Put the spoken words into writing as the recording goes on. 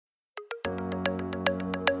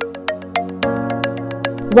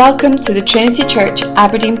Welcome to the Trinity Church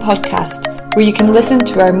Aberdeen podcast, where you can listen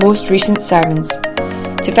to our most recent sermons.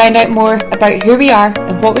 To find out more about who we are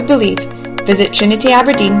and what we believe, visit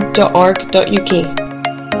trinityaberdeen.org.uk.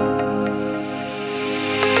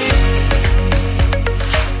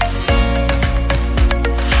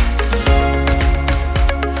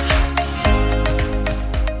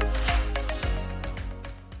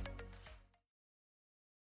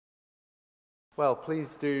 Well,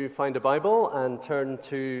 please do find a Bible and turn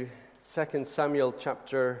to 2 Samuel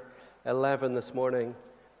chapter 11 this morning.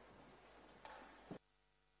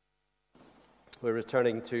 We're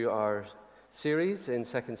returning to our series in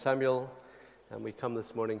 2 Samuel, and we come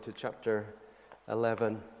this morning to chapter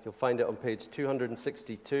 11. You'll find it on page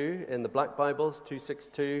 262 in the Black Bibles,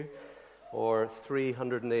 262, or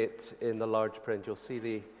 308 in the large print. You'll see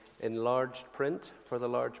the enlarged print for the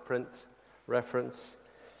large print reference.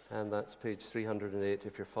 And that's page 308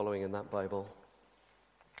 if you're following in that Bible.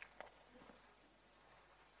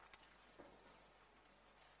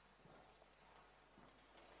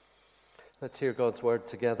 Let's hear God's word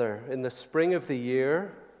together. In the spring of the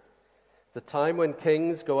year, the time when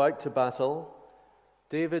kings go out to battle,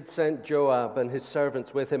 David sent Joab and his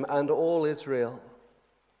servants with him and all Israel.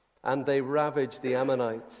 And they ravaged the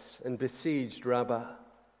Ammonites and besieged Rabbah.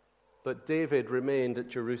 But David remained at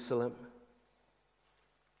Jerusalem.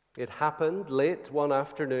 It happened late one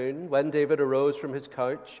afternoon when David arose from his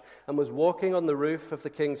couch and was walking on the roof of the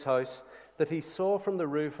king's house that he saw from the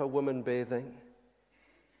roof a woman bathing.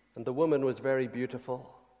 And the woman was very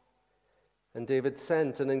beautiful. And David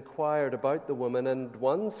sent and inquired about the woman, and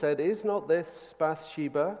one said, "Is not this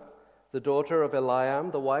Bathsheba, the daughter of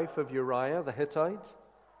Eliam, the wife of Uriah the Hittite?"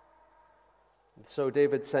 And so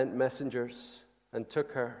David sent messengers and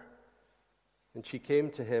took her. And she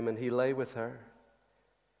came to him, and he lay with her.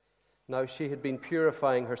 Now she had been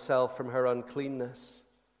purifying herself from her uncleanness.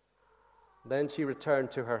 Then she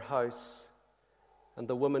returned to her house, and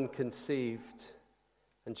the woman conceived,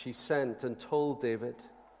 and she sent and told David,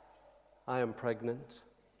 "I am pregnant."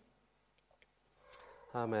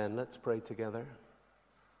 Amen. Let's pray together.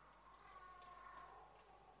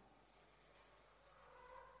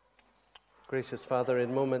 Gracious Father,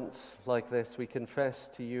 in moments like this, we confess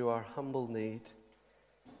to you our humble need.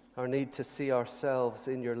 Our need to see ourselves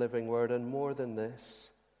in your living word, and more than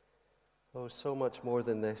this, oh, so much more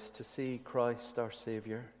than this, to see Christ our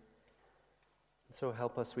Savior. And so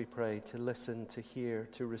help us, we pray, to listen, to hear,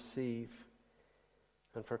 to receive,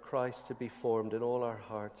 and for Christ to be formed in all our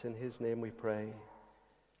hearts. In his name we pray.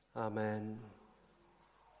 Amen.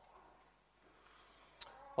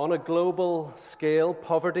 On a global scale,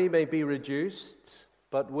 poverty may be reduced,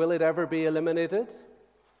 but will it ever be eliminated?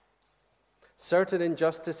 Certain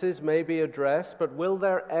injustices may be addressed, but will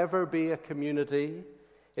there ever be a community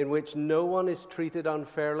in which no one is treated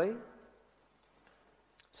unfairly?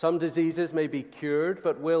 Some diseases may be cured,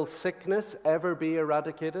 but will sickness ever be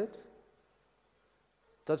eradicated?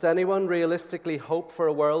 Does anyone realistically hope for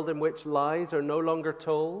a world in which lies are no longer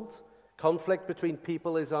told? Conflict between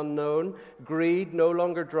people is unknown. Greed no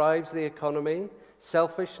longer drives the economy.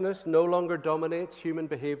 Selfishness no longer dominates human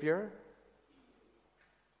behavior.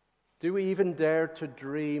 Do we even dare to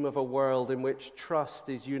dream of a world in which trust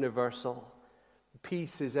is universal,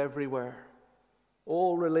 peace is everywhere,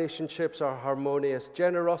 all relationships are harmonious,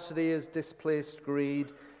 generosity has displaced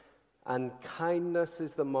greed, and kindness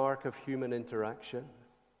is the mark of human interaction?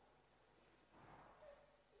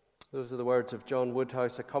 Those are the words of John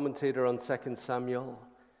Woodhouse, a commentator on 2 Samuel.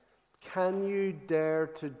 Can you dare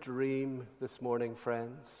to dream this morning,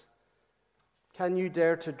 friends? Can you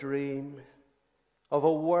dare to dream of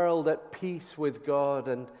a world at peace with God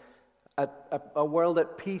and a world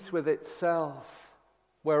at peace with itself,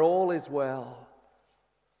 where all is well?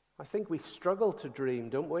 I think we struggle to dream,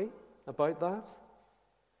 don't we, about that?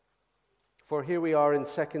 For here we are in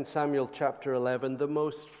 2 Samuel chapter 11, the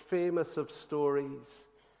most famous of stories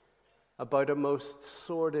about a most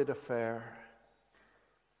sordid affair.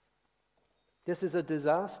 This is a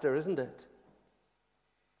disaster, isn't it?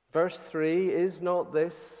 Verse 3, "Is not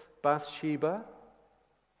this Bathsheba?"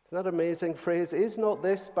 Isn't that an amazing phrase? Is not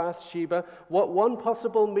this Bathsheba? What one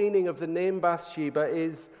possible meaning of the name Bathsheba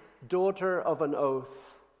is daughter of an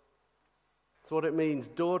oath. That's what it means,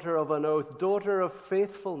 daughter of an oath, daughter of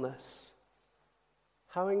faithfulness.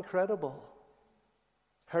 How incredible.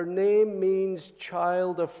 Her name means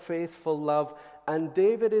child of faithful love, and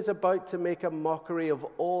David is about to make a mockery of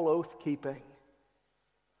all oath-keeping.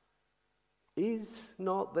 Is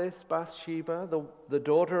not this Bathsheba, the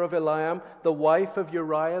daughter of Eliam, the wife of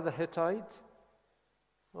Uriah the Hittite?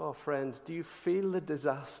 Oh, friends, do you feel the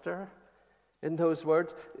disaster in those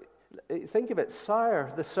words? Think of it,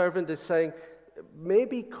 sire, the servant is saying,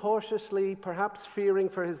 maybe cautiously, perhaps fearing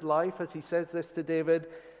for his life as he says this to David,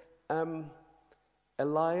 Eliam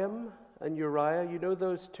and Uriah, you know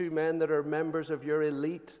those two men that are members of your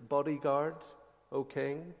elite bodyguard, O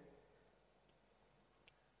king?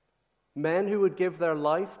 Men who would give their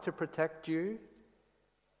life to protect you.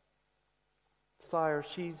 Sire,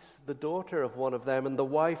 she's the daughter of one of them and the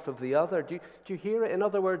wife of the other. Do you hear it? In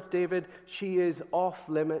other words, David, she is off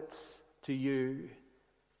limits to you,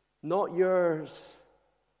 not yours.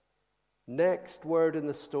 Next word in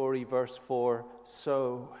the story, verse 4,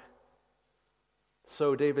 so.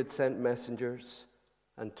 So David sent messengers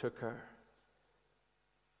and took her.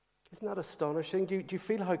 Isn't that astonishing? Do you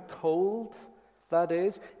feel how cold that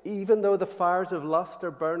is? Even though the fires of lust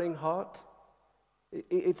are burning hot?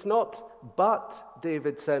 It's not, but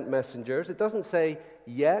David sent messengers. It doesn't say,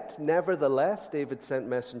 yet, nevertheless, David sent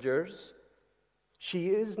messengers. She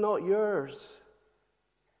is not yours.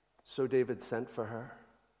 So David sent for her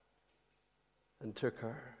and took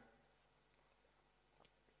her.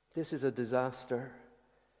 This is a disaster.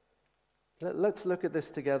 Let's look at this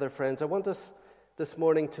together, friends. I want us this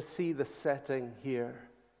morning to see the setting here.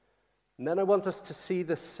 And then I want us to see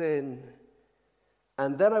the sin.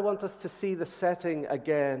 And then I want us to see the setting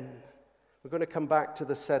again. We're going to come back to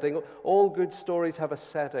the setting. All good stories have a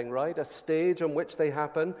setting, right? A stage on which they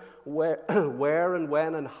happen. Where and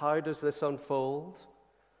when and how does this unfold?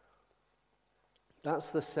 That's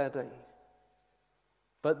the setting.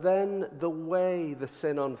 But then the way the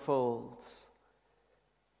sin unfolds.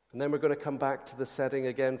 And then we're going to come back to the setting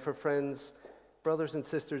again. For friends, brothers and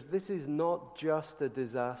sisters, this is not just a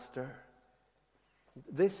disaster.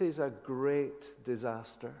 This is a great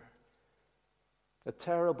disaster. A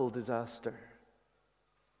terrible disaster.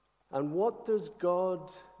 And what does God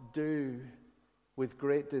do with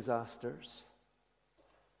great disasters?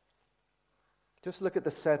 Just look at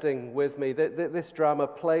the setting with me. This drama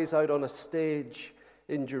plays out on a stage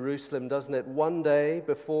in Jerusalem, doesn't it? One day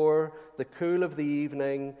before the cool of the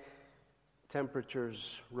evening,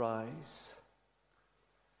 temperatures rise.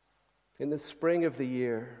 In the spring of the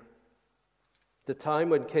year, the time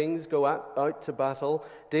when kings go out to battle,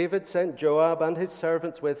 David sent Joab and his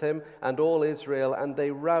servants with him and all Israel, and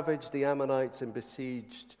they ravaged the Ammonites and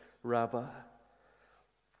besieged Rabbah.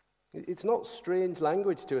 It's not strange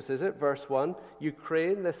language to us, is it? Verse 1,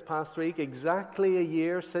 Ukraine this past week, exactly a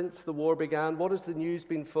year since the war began. What has the news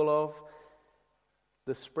been full of?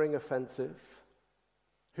 The spring offensive.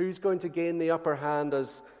 Who's going to gain the upper hand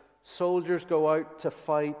as soldiers go out to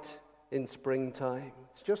fight in springtime?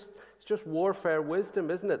 It's just warfare wisdom,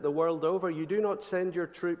 isn't it? The world over, you do not send your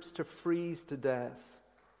troops to freeze to death.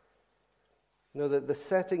 No, the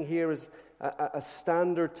setting here is a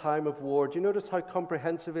standard time of war. Do you notice how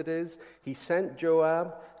comprehensive it is? He sent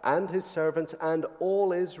Joab and his servants and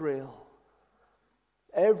all Israel.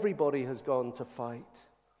 Everybody has gone to fight.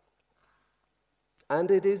 And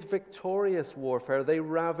it is victorious warfare. They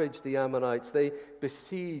ravaged the Ammonites. They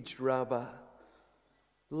besieged Rabbah.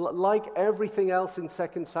 Like everything else in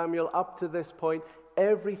 2 Samuel up to this point,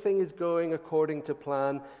 everything is going according to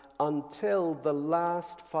plan until the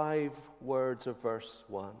last 5 words of verse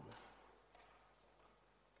 1.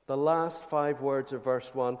 The last 5 words of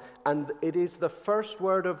verse 1. And it is the first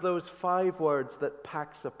word of those 5 words that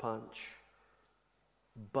packs a punch.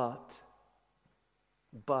 But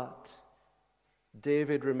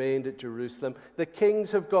David remained at Jerusalem. The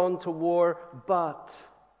kings have gone to war, but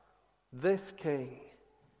this king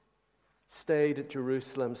stayed at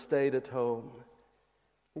Jerusalem, stayed at home.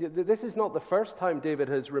 This is not the first time David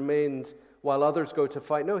has remained while others go to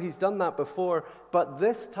fight. No, he's done that before, but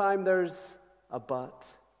this time there's a but.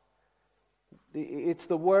 It's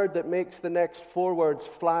the word that makes the next 4 words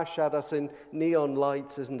flash at us in neon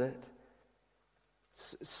lights, isn't it?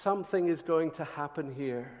 Something is going to happen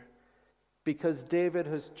here because David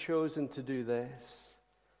has chosen to do this.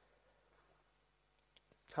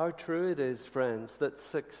 How true it is, friends, that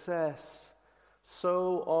success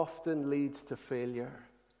so often leads to failure.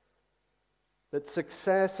 That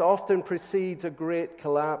success often precedes a great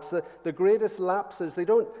collapse. The greatest lapses, they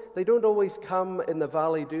don't always come in the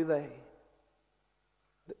valley, do they?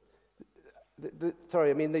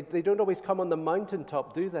 They don't always come on the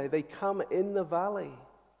mountaintop, do they? They come in the valley.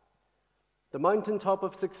 The mountaintop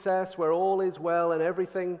of success where all is well and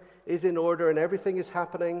everything is in order and everything is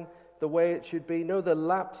happening the way it should be. No, the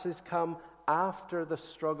lapses come after the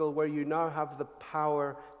struggle where you now have the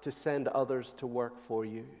power to send others to work for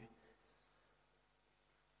you.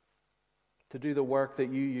 To do the work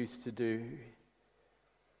that you used to do.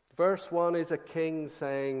 Verse 1 is a king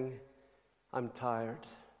saying, I'm tired.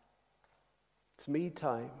 It's me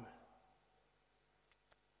time.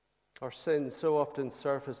 Our sins so often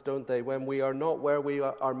surface, don't they, when we are not where we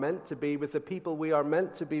are meant to be, with the people we are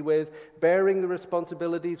meant to be with, bearing the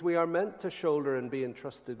responsibilities we are meant to shoulder and be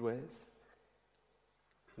entrusted with.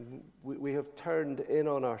 We have turned in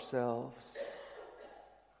on ourselves.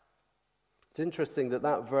 It's interesting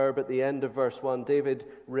that verb at the end of verse 1, David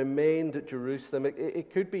remained at Jerusalem.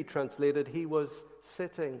 It could be translated, he was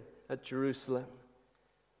sitting at Jerusalem.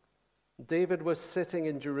 David was sitting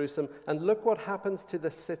in Jerusalem, and look what happens to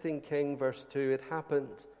the sitting king, verse 2. It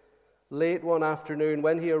happened late one afternoon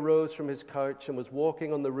when he arose from his couch and was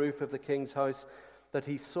walking on the roof of the king's house, that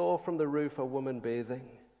he saw from the roof a woman bathing.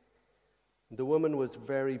 The woman was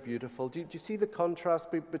very beautiful. Do you see the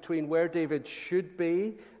contrast between where David should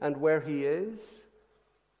be and where he is?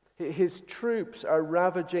 His troops are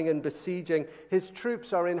ravaging and besieging. His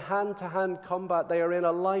troops are in hand-to-hand combat. They are in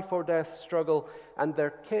a life-or-death struggle, and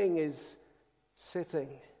their king is sitting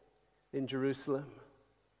in Jerusalem.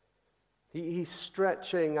 He's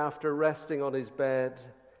stretching after resting on his bed,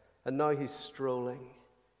 and now he's strolling.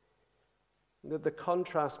 The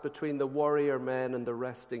contrast between the warrior men and the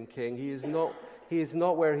resting king. He is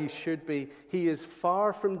not where he should be. He is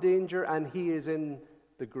far from danger, and he is in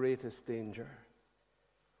the greatest danger.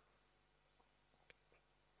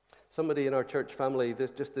 Somebody in our church family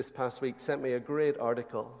just this past week sent me a great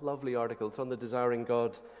article, lovely article. It's on the Desiring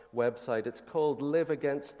God website. It's called Live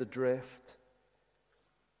Against the Drift.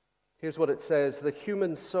 Here's what it says. The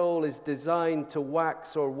human soul is designed to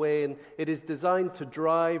wax or wane. It is designed to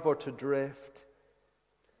drive or to drift.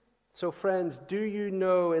 So friends, do you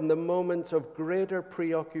know in the moments of greater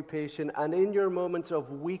preoccupation and in your moments of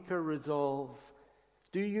weaker resolve,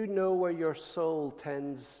 do you know where your soul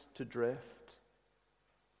tends to drift?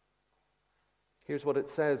 Here's what it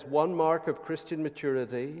says. One mark of Christian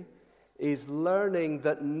maturity is learning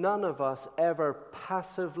that none of us ever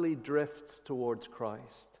passively drifts towards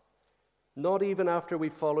Christ. Not even after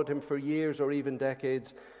we've followed him for years or even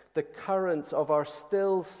decades. The currents of our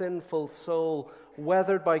still sinful soul,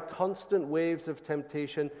 weathered by constant waves of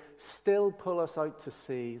temptation, still pull us out to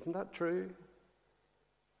sea. Isn't that true?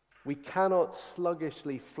 We cannot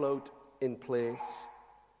sluggishly float in place.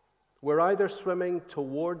 We're either swimming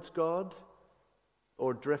towards God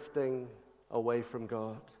or drifting away from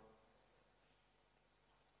God.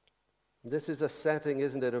 This is a setting,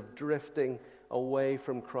 isn't it, of drifting away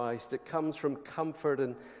from Christ. It comes from comfort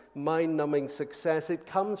and mind-numbing success. It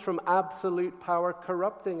comes from absolute power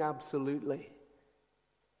corrupting absolutely.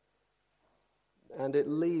 And it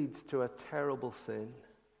leads to a terrible sin.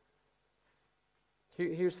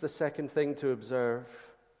 Here's the second thing to observe.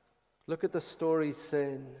 Look at the story's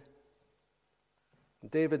sin.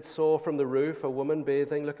 David saw from the roof a woman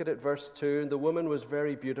bathing. Look at it, verse 2. And the woman was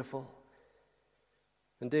very beautiful.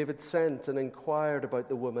 And David sent and inquired about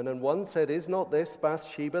the woman. And one said, Is not this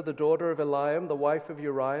Bathsheba, the daughter of Eliam, the wife of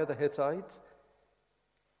Uriah the Hittite?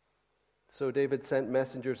 So David sent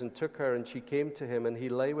messengers and took her, and she came to him, and he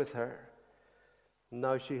lay with her.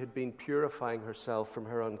 Now she had been purifying herself from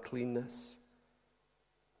her uncleanness.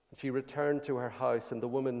 She returned to her house, and the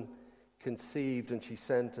woman conceived, and she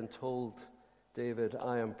sent and told David,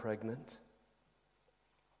 I am pregnant.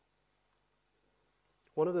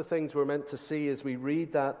 One of the things we're meant to see as we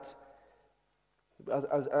read that,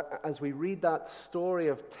 as we read that story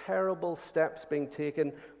of terrible steps being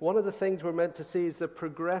taken, one of the things we're meant to see is the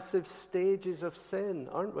progressive stages of sin,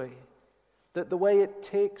 aren't we? That the way it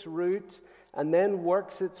takes root and then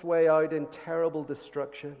works its way out in terrible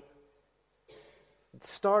destruction. It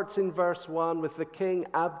starts in verse 1 with the king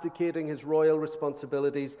abdicating his royal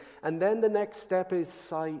responsibilities, and then the next step is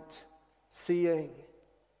sight, seeing.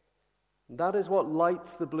 That is what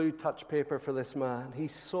lights the blue touch paper for this man. He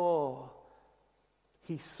saw.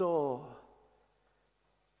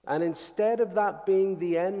 And instead of that being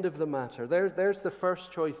the end of the matter, there's the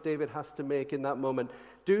first choice David has to make in that moment.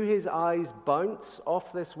 Do his eyes bounce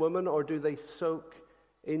off this woman, or do they soak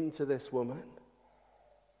into this woman?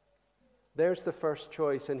 There's the first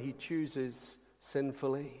choice, and he chooses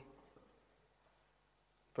sinfully.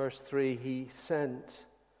 Verse 3, he sent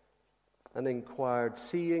and inquired.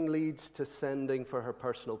 Seeing leads to sending for her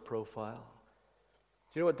personal profile.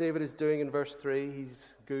 Do you know what David is doing in verse 3? He's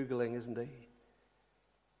Googling, isn't he?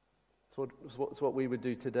 It's what we would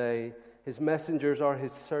do today. His messengers are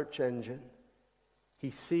his search engine.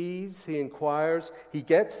 He sees, he inquires, he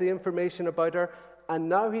gets the information about her, and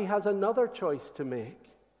now he has another choice to make.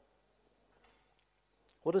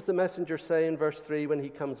 What does the messenger say in verse 3 when he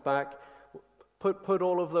comes back? Put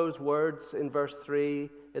all of those words in verse 3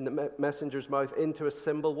 in the messenger's mouth into a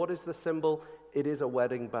symbol. What is the symbol? It is a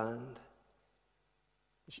wedding band.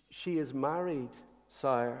 She is married,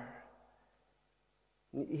 sire.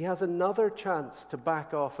 He has another chance to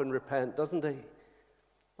back off and repent, doesn't he?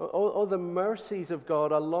 Oh, the mercies of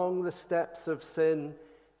God along the steps of sin.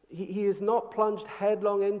 He is not plunged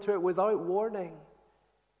headlong into it without warning.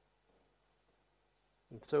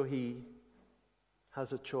 And so he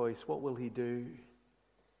has a choice. What will he do?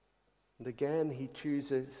 And again, he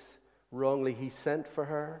chooses wrongly. He sent for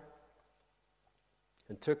her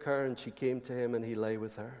and took her, and she came to him, and he lay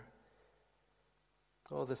with her.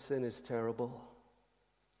 Oh, the sin is terrible.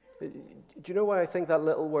 Do you know why I think that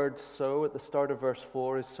little word "so" at the start of verse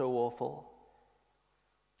 4 is so awful?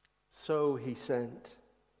 So he sent.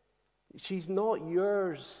 She's not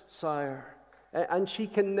yours, sire, and she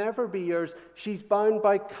can never be yours. She's bound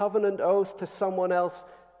by covenant oath to someone else.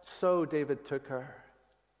 So David took her.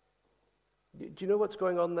 Do you know what's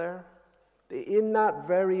going on there? In that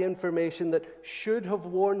very information that should have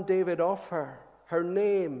warned David off her, her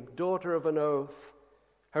name, daughter of an oath,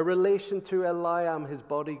 her relation to Eliam, his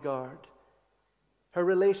bodyguard, her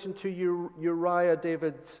relation to Uriah,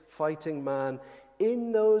 David's fighting man,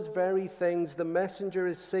 in those very things, the messenger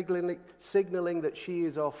is signaling that she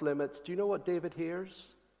is off limits. Do you know what David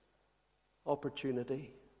hears?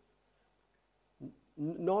 Opportunity.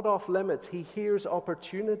 Not off limits, he hears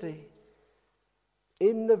opportunity.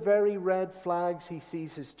 In the very red flags, he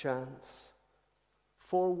sees his chance.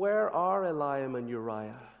 For where are Eliam and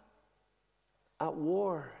Uriah? At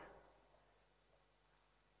war.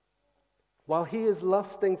 While he is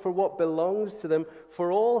lusting for what belongs to them,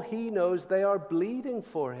 for all he knows, they are bleeding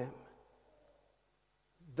for him.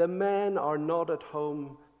 The men are not at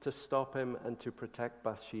home to stop him and to protect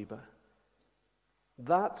Bathsheba.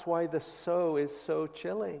 That's why the "so" is so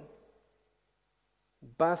chilling.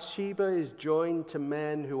 Bathsheba is joined to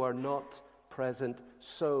men who are not present,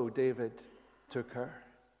 so David took her.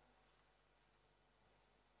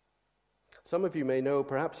 Some of you may know,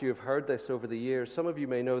 perhaps you have heard this over the years, some of you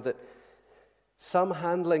may know that some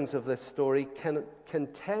handlings of this story can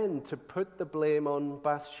tend to put the blame on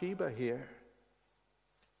Bathsheba here.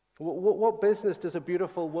 What business does a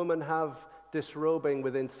beautiful woman have disrobing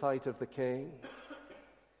within sight of the king?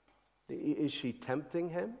 Is she tempting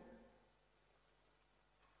him?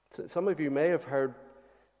 Some of you may have heard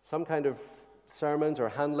some kind of sermons or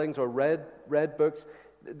handlings or read books.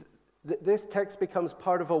 This text becomes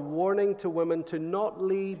part of a warning to women to not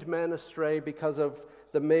lead men astray because of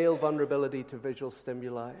the male vulnerability to visual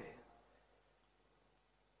stimuli.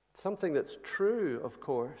 Something that's true, of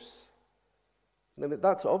course. And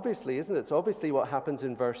that's obviously, isn't it? It's obviously what happens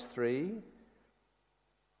in verse 3.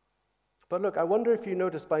 But look, I wonder if you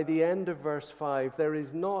notice by the end of verse 5, there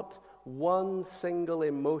is not one single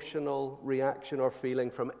emotional reaction or feeling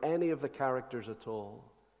from any of the characters at all.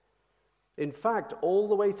 In fact, all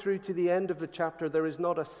the way through to the end of the chapter, there is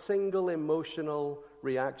not a single emotional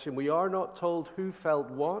reaction. We are not told who felt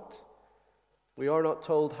what. We are not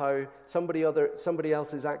told how somebody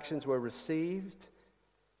else's actions were received.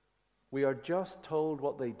 We are just told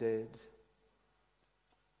what they did.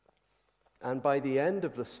 And by the end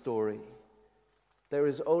of the story, there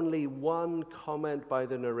is only one comment by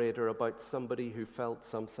the narrator about somebody who felt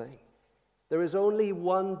something. There is only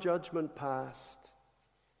one judgment passed.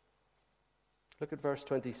 Look at verse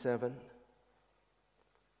 27.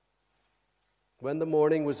 When the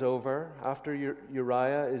mourning was over, after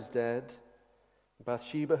Uriah is dead,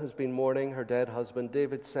 Bathsheba has been mourning her dead husband.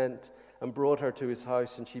 David sent and brought her to his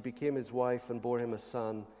house, and she became his wife and bore him a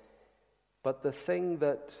son. But the thing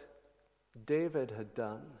that David had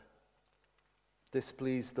done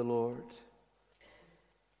displeased the Lord.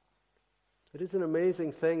 It is an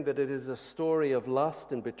amazing thing that it is a story of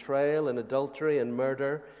lust and betrayal and adultery and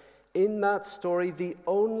murder. In that story, the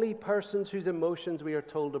only persons whose emotions we are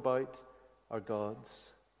told about are God's.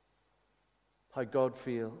 How God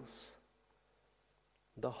feels.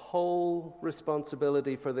 The whole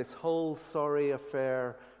responsibility for this whole sorry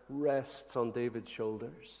affair rests on David's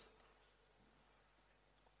shoulders.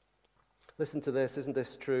 Listen to this, isn't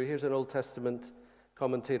this true? Here's an Old Testament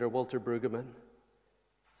commentator, Walter Brueggemann.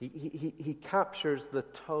 He captures the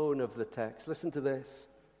tone of the text. Listen to this.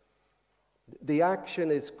 The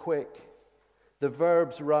action is quick. The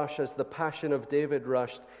verbs rush as the passion of David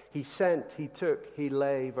rushed. He sent, he took, he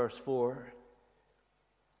lay, verse 4.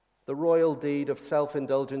 The royal deed of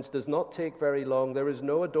self-indulgence does not take very long. There is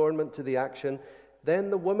no adornment to the action. Then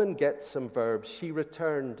the woman gets some verbs. She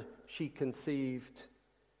returned, she conceived.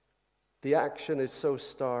 The action is so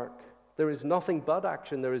stark. There is nothing but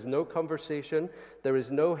action. There is no conversation. There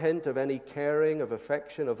is no hint of any caring, of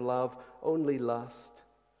affection, of love, only lust.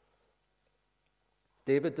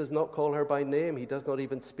 David does not call her by name. He does not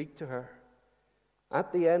even speak to her.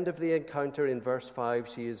 At the end of the encounter in verse 5,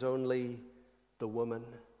 she is only the woman.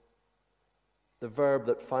 The verb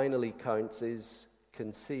that finally counts is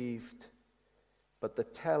conceived, but the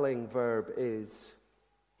telling verb is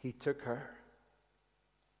he took her.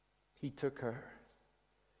 He took her.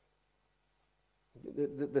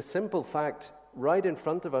 The simple fact, right in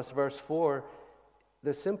front of us, verse 4,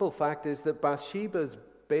 the simple fact is that Bathsheba's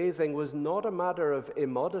bathing was not a matter of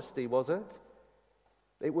immodesty, was it?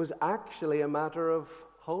 It was actually a matter of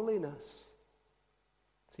holiness.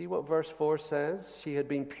 See what verse 4 says? She had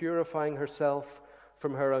been purifying herself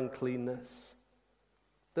from her uncleanness.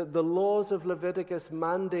 That the laws of Leviticus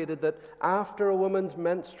mandated that after a woman's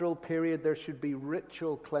menstrual period there should be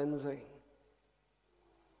ritual cleansing.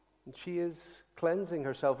 And she is cleansing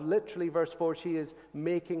herself. Literally, verse 4, she is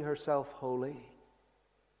making herself holy.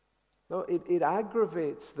 No, it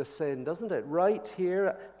aggravates the sin, doesn't it? Right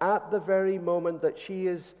here, at the very moment that she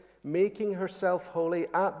is making herself holy,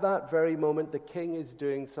 at that very moment, the king is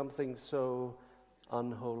doing something so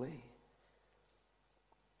unholy.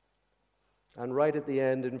 And right at the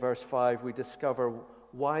end, in verse 5, we discover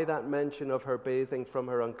why that mention of her bathing from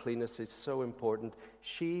her uncleanness is so important.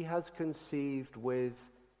 She has conceived with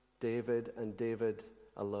David and David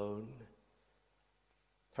alone.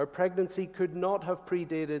 Her pregnancy could not have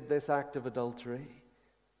predated this act of adultery.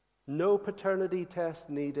 No paternity test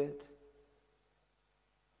needed.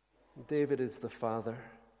 David is the father.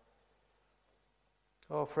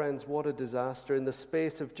 Oh, friends, what a disaster. In the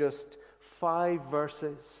space of just 5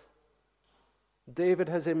 verses, David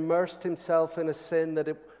has immersed himself in a sin that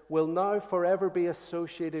it will now forever be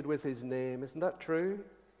associated with his name. Isn't that true?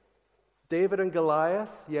 David and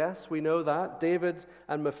Goliath, yes, we know that. David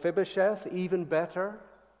and Mephibosheth, even better.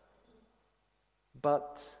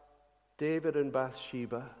 But David and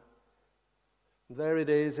Bathsheba, there it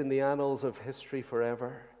is in the annals of history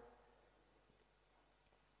forever.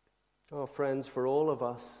 Oh, friends, for all of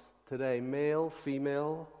us today, male,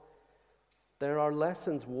 female, there are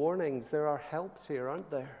lessons, warnings, there are helps here,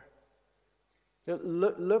 aren't there?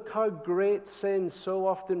 Look how great sin so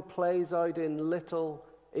often plays out in little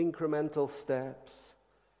incremental steps.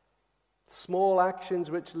 Small actions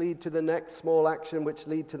which lead to the next small action, which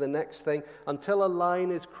lead to the next thing, until a line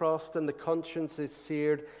is crossed and the conscience is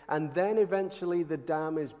seared, and then eventually the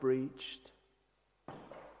dam is breached.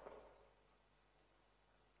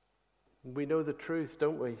 We know the truth,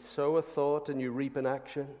 don't we? Sow a thought and you reap an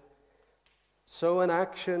action. Sow an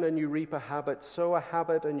action and you reap a habit. Sow a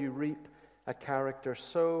habit and you reap a character.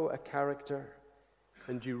 Sow a character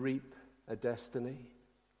and you reap a destiny.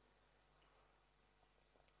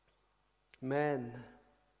 Men,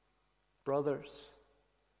 brothers,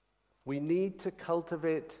 we need to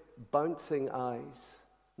cultivate bouncing eyes,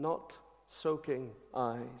 not soaking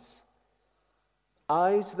eyes.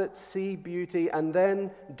 Eyes that see beauty and then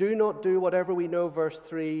do not do whatever we know verse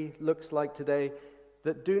 3 looks like today,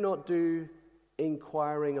 that do not do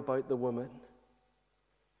inquiring about the woman.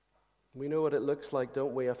 We know what it looks like,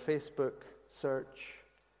 don't we? A Facebook search,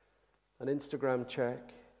 an Instagram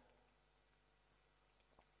check.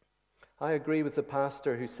 I agree with the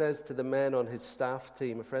pastor who says to the men on his staff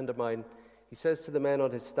team, a friend of mine, he says to the men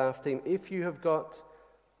on his staff team, if you have got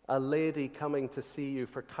a lady coming to see you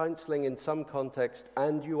for counseling in some context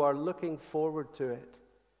and you are looking forward to it,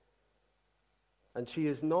 and she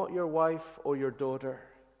is not your wife or your daughter,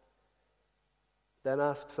 then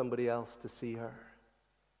ask somebody else to see her.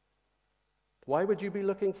 Why would you be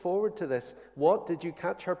looking forward to this? What, did you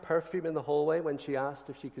catch her perfume in the hallway when she asked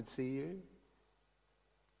if she could see you?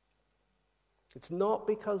 It's not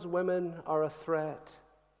because women are a threat.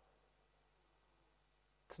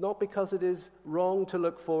 It's not because it is wrong to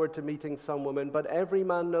look forward to meeting some women, but every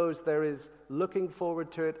man knows there is looking forward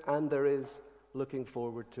to it and there is looking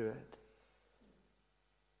forward to it.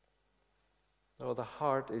 Oh, the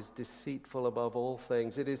heart is deceitful above all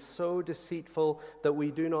things. It is so deceitful that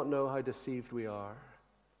we do not know how deceived we are.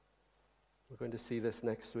 We're going to see this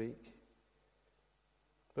next week.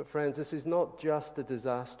 But friends, this is not just a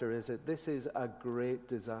disaster, is it? This is a great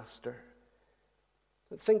disaster.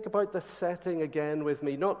 Think about the setting again with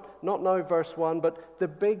me. Not now verse 1, but the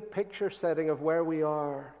big picture setting of where we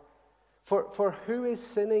are. For who is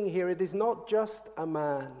sinning here? It is not just a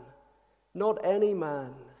man, not any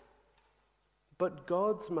man, but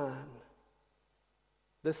God's man.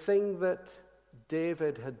 The thing that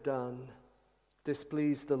David had done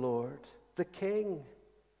displeased the Lord. The king,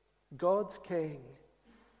 God's king.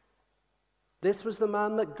 This was the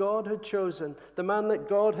man that God had chosen, the man that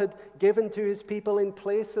God had given to his people in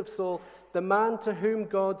place of Saul, the man to whom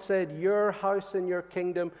God said, your house and your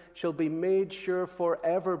kingdom shall be made sure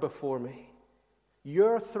forever before me.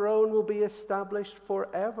 Your throne will be established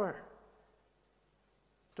forever.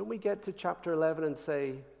 don't we get to chapter 11 and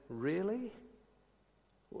say, really?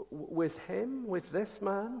 With him? With this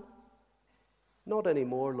man? Not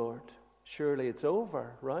anymore, Lord. Surely it's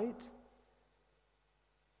over, right?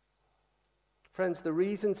 Friends, the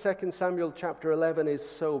reason 2 Samuel chapter 11 is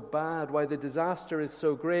so bad, why the disaster is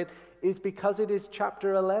so great, is because it is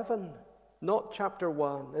chapter 11, not chapter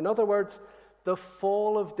 1. In other words, the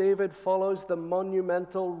fall of David follows the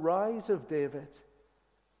monumental rise of David.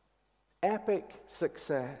 Epic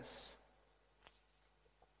success.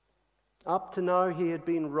 Up to now, he had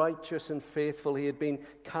been righteous and faithful. He had been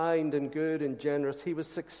kind and good and generous. He was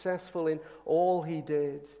successful in all he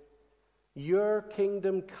did. Your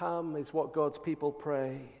kingdom come is what God's people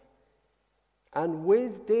pray. And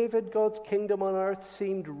with David, God's kingdom on earth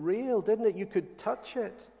seemed real, didn't it? You could touch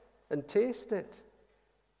it and taste it.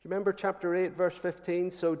 Do you remember chapter 8, verse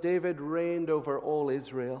 15? So David reigned over all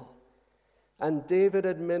Israel, and David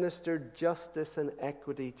administered justice and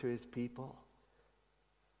equity to his people.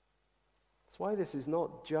 That's why this is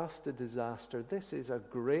not just a disaster. This is a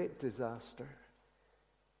great disaster.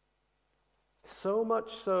 So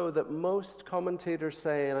much so that most commentators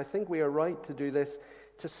say, and I think we are right to do this,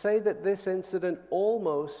 to say that this incident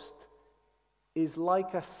almost is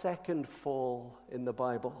like a second fall in the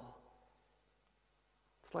Bible.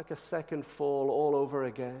 It's like a second fall all over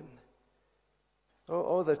again.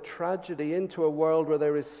 Oh, the tragedy into a world where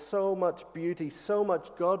there is so much beauty, so much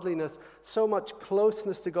godliness, so much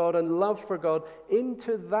closeness to God and love for God.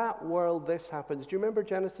 Into that world this happens. Do you remember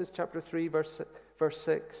Genesis chapter 3, verse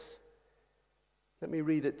 6? Let me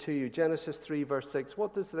read it to you. Genesis 3, verse 6.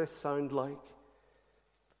 What does this sound like?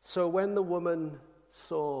 So when the woman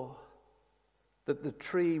saw that the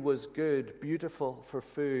tree was good, beautiful for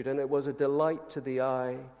food, and it was a delight to the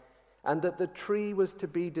eye, and that the tree was to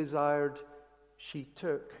be desired, she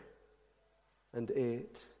took and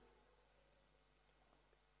ate.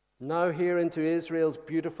 Now here into Israel's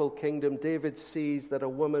beautiful kingdom, David sees that a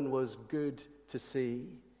woman was good to see,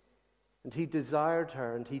 and he desired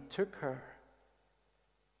her, and he took her.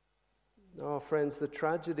 Oh, friends, the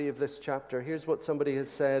tragedy of this chapter, here's what somebody has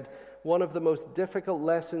said. One of the most difficult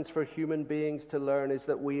lessons for human beings to learn is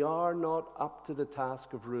that we are not up to the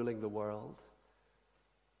task of ruling the world.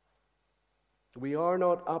 We are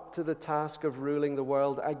not up to the task of ruling the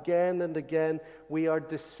world. Again and again, we are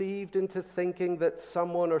deceived into thinking that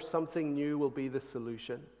someone or something new will be the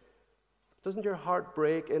solution. Doesn't your heart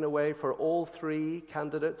break in a way for all three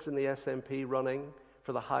candidates in the SNP running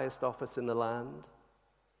for the highest office in the land?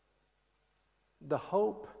 The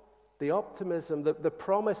hope, the optimism, the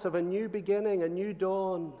promise of a new beginning, a new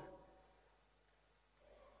dawn.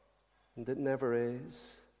 And it never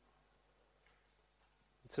is.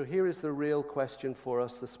 So here is the real question for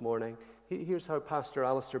us this morning. Here's how Pastor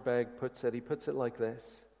Alistair Begg puts it. He puts it like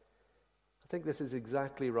this. I think this is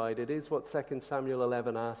exactly right. It is what 2 Samuel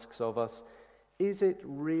 11 asks of us. Is it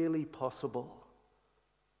really possible?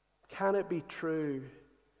 Can it be true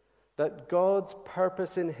that God's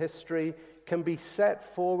purpose in history can be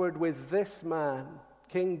set forward with this man,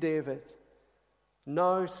 King David,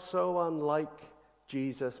 now so unlike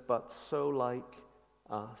Jesus, but so like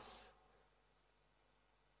us?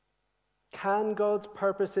 Can God's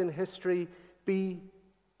purpose in history be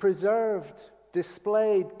preserved,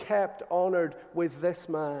 displayed, kept, honored with this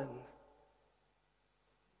man?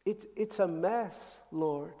 It's a mess,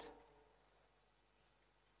 Lord.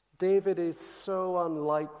 David is so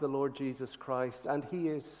unlike the Lord Jesus Christ, and he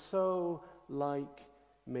is so like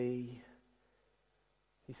me.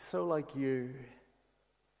 He's so like you.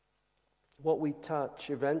 What we touch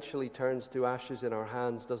eventually turns to ashes in our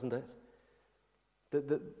hands, doesn't it?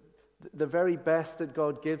 The very best that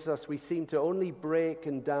God gives us, we seem to only break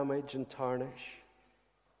and damage and tarnish.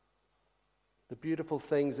 The beautiful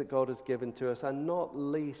things that God has given to us, and not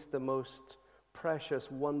least the most precious,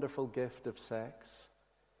 wonderful gift of sex.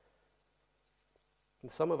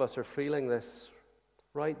 And some of us are feeling this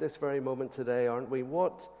right this very moment today, aren't we?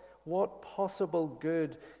 What possible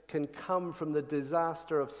good can come from the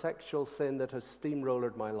disaster of sexual sin that has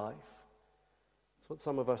steamrollered my life? That's what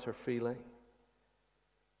some of us are feeling.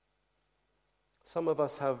 Some of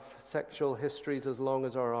us have sexual histories as long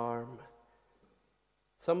as our arm.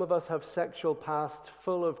 Some of us have sexual pasts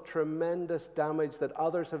full of tremendous damage that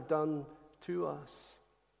others have done to us.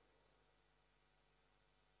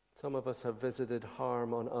 Some of us have visited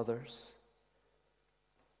harm on others.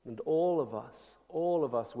 And all of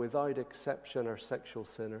us, without exception, are sexual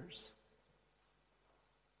sinners.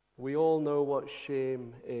 We all know what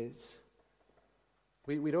shame is.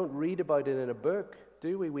 We don't read about it in a book,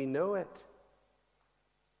 do we? We know it.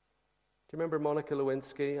 Do you remember Monica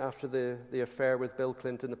Lewinsky after the affair with Bill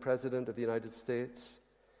Clinton, the President of the United States?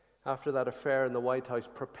 after that affair in the White House,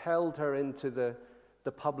 propelled her into the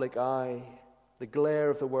public eye, the glare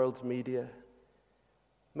of the world's media.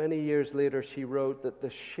 Many years later, she wrote that the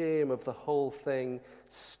shame of the whole thing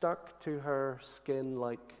stuck to her skin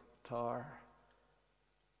like tar.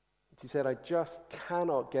 She said, I just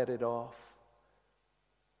cannot get it off.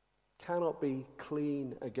 Cannot be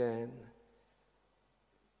clean again.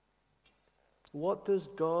 What does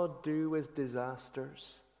God do with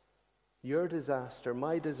disasters? Your disaster,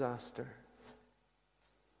 my disaster.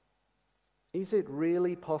 Is it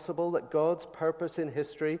really possible that God's purpose in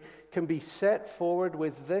history can be set forward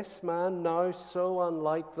with this man, now so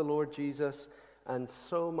unlike the Lord Jesus and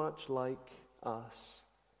so much like us?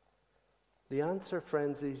 The answer,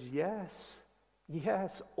 friends, is yes.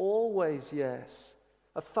 Yes, always yes.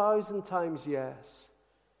 1,000 times yes.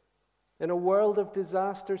 In a world of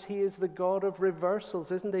disasters, he is the God of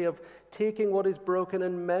reversals, isn't he? Of taking what is broken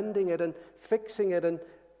and mending it and fixing it, and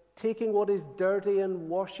taking what is dirty and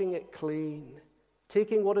washing it clean.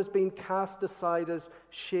 Taking what has been cast aside as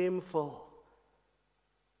shameful,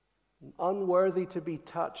 unworthy to be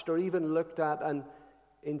touched or even looked at, and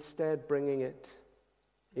instead bringing it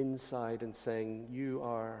inside and saying, you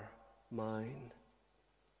are mine.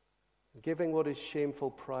 Giving what is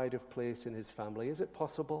shameful pride of place in his family. Is it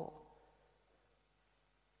possible?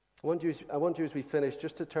 I want you, as we finish,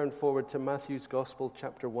 just to turn forward to Matthew's Gospel,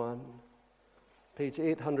 chapter 1, page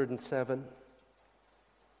 807.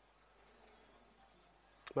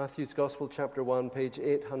 Matthew's Gospel, chapter 1, page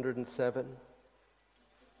 807.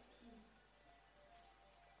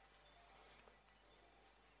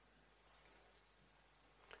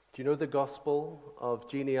 Do you know the Gospel of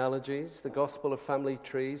genealogies, the Gospel of family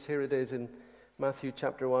trees? Here it is in Matthew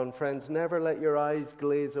chapter 1. Friends, never let your eyes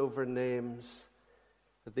glaze over names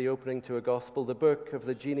at the opening to a gospel. The book of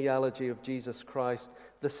the genealogy of Jesus Christ,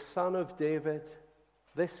 the son of David,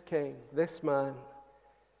 this king, this man,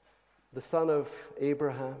 the son of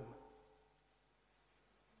Abraham.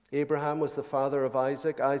 Abraham was the father of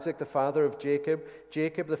Isaac, Isaac the father of Jacob,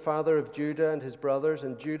 Jacob the father of Judah and his brothers,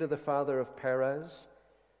 and Judah the father of Perez,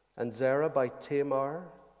 and Zerah by Tamar.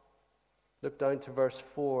 Look down to verse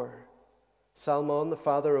 4. Salmon the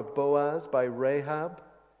father of Boaz by Rahab,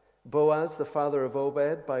 Boaz the father of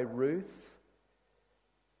Obed by Ruth,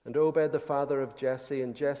 and Obed the father of Jesse,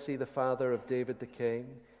 and Jesse the father of David the king,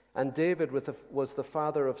 and David was the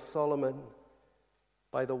father of Solomon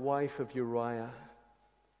by the wife of Uriah.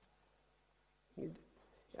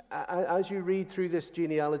 As you read through this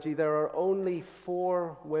genealogy, there are only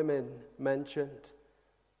 4 women mentioned.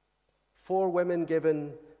 4 women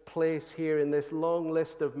given place here in this long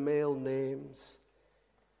list of male names.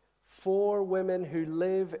 4 women who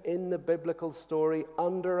live in the biblical story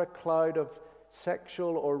under a cloud of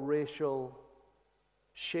sexual or racial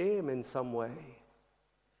shame in some way.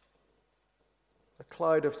 A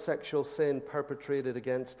cloud of sexual sin perpetrated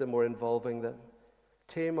against them or involving them.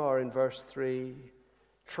 Tamar in verse 3,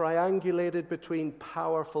 triangulated between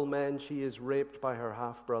powerful men, she is raped by her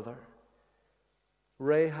half-brother.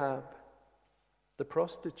 Rahab, the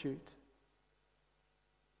prostitute.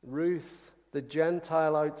 Ruth, the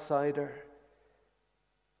Gentile outsider.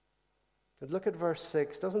 And look at verse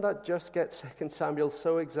 6. Doesn't that just get 2 Samuel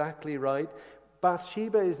so exactly right?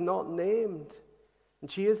 Bathsheba is not named,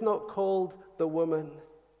 and she is not called the woman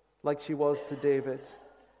like she was to David.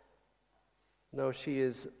 No, she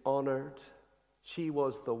is honored. She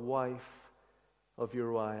was the wife of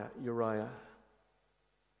Uriah.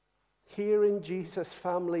 Here in Jesus'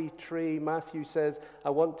 family tree, Matthew says, I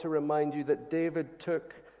want to remind you that David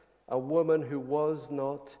took a woman who was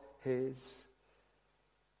not his.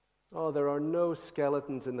 Oh, there are no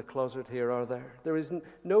skeletons in the closet here, are there? There is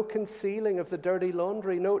no concealing of the dirty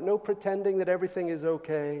laundry, no pretending that everything is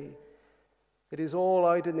okay. It is all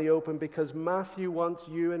out in the open because Matthew wants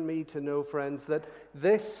you and me to know, friends, that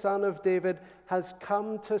this son of David has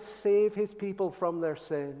come to save his people from their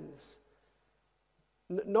sins.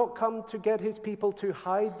 Not come to get his people to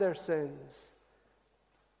hide their sins.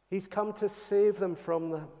 He's come to save them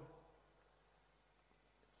from them.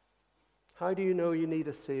 How do you know you need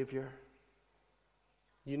a Savior?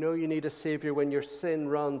 You know you need a Savior when your sin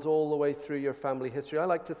runs all the way through your family history. I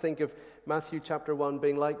like to think of Matthew chapter 1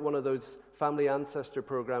 being like one of those family ancestor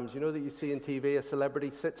programs, you know, that you see in TV. A celebrity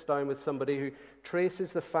sits down with somebody who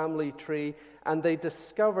traces the family tree, and they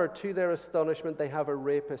discover, to their astonishment, they have a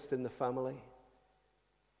rapist in the family.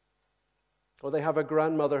 Or they have a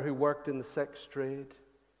grandmother who worked in the sex trade.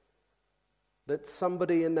 That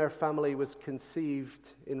somebody in their family was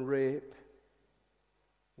conceived in rape.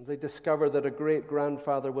 They discover that a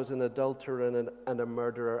great-grandfather was an adulterer and a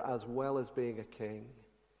murderer, as well as being a king.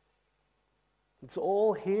 It's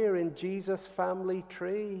all here in Jesus' family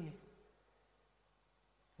tree.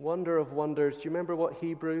 Wonder of wonders. Do you remember what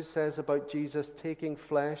Hebrews says about Jesus taking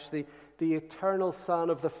flesh? The eternal Son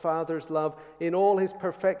of the Father's love in all his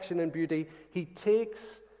perfection and beauty. He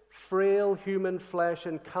takes frail human flesh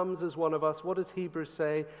and comes as one of us. What does Hebrews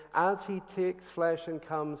say? As he takes flesh and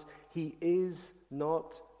comes, he is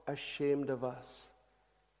not ashamed of us.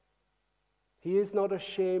 He is not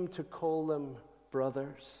ashamed to call them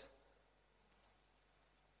brothers.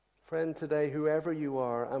 Friend, today, whoever you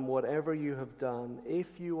are and whatever you have done,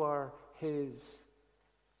 if you are his,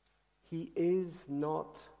 he is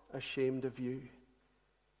not ashamed of you.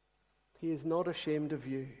 He is not ashamed of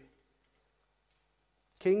you.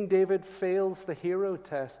 King David fails the hero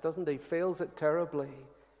test, doesn't he? Fails it terribly.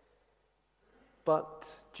 But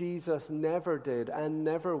Jesus never did and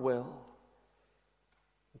never will.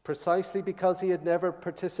 Precisely because he had never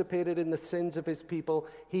participated in the sins of his people,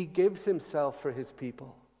 he gives himself for his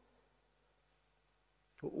people.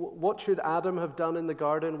 What should Adam have done in the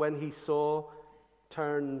garden when he saw,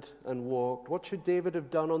 turned, and walked? What should David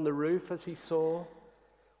have done on the roof as he saw?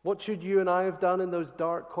 What should you and I have done in those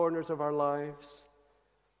dark corners of our lives?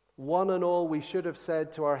 One and all, we should have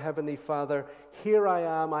said to our Heavenly Father, "Here I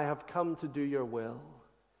am, I have come to do your will."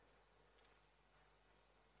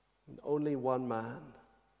 And only one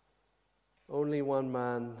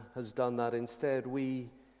man has done that. Instead,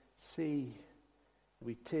 we see,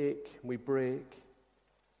 we take, we break.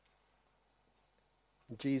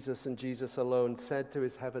 Jesus and Jesus alone said to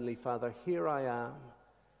his Heavenly Father, "Here I am.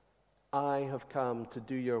 I have come to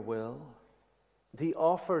do your will." And he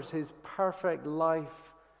offers his perfect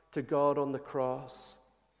life to God on the cross.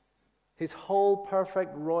 His whole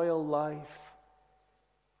perfect royal life.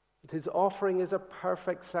 His offering is a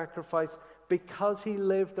perfect sacrifice because he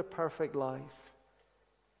lived a perfect life.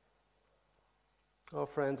 Oh,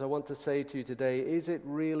 friends, I want to say to you today, is it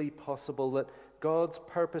really possible that God's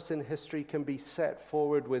purpose in history can be set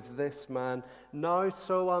forward with this man, now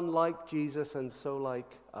so unlike Jesus and so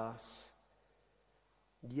like us?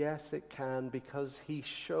 Yes, it can, because he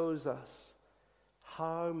shows us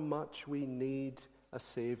how much we need a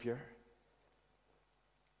Savior.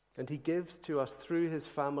 And he gives to us through his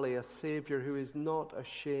family a Savior who is not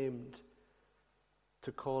ashamed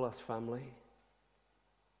to call us family,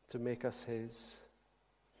 to make us his.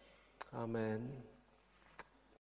 Amen.